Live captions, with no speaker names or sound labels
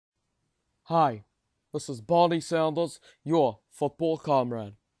Hi, this is Barney Sanders, your football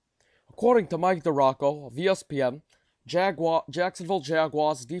comrade. According to Mike DeRocco of ESPN, Jacksonville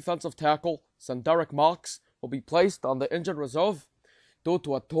Jaguars defensive tackle Sen'Derrick Marks will be placed on the injured reserve due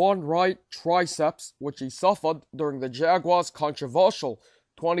to a torn right triceps which he suffered during the Jaguars' controversial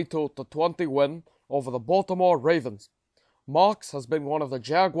 22-20 win over the Baltimore Ravens. Marks has been one of the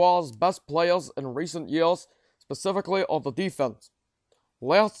Jaguars' best players in recent years, specifically on the defense.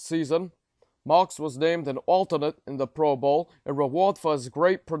 Last season, Marks was named an alternate in the Pro Bowl in reward for his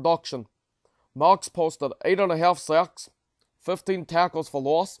great production. Marks posted 8.5 sacks, 15 tackles for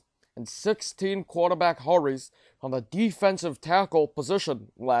loss, and 16 quarterback hurries on the defensive tackle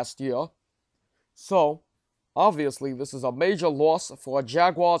position last year. So, obviously, this is a major loss for a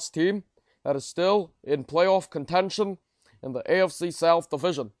Jaguars team that is still in playoff contention in the AFC South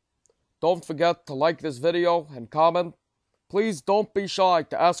Division. Don't forget to like this video and comment. Please don't be shy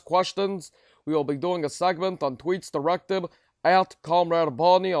to ask questions. We will be doing a segment on tweets directed at Comrade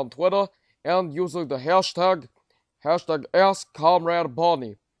Barney on Twitter and using the hashtag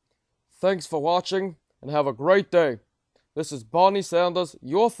AskComradeBarney. Thanks for watching and have a great day. This is Barney Sanders,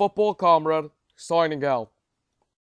 your football comrade, signing out.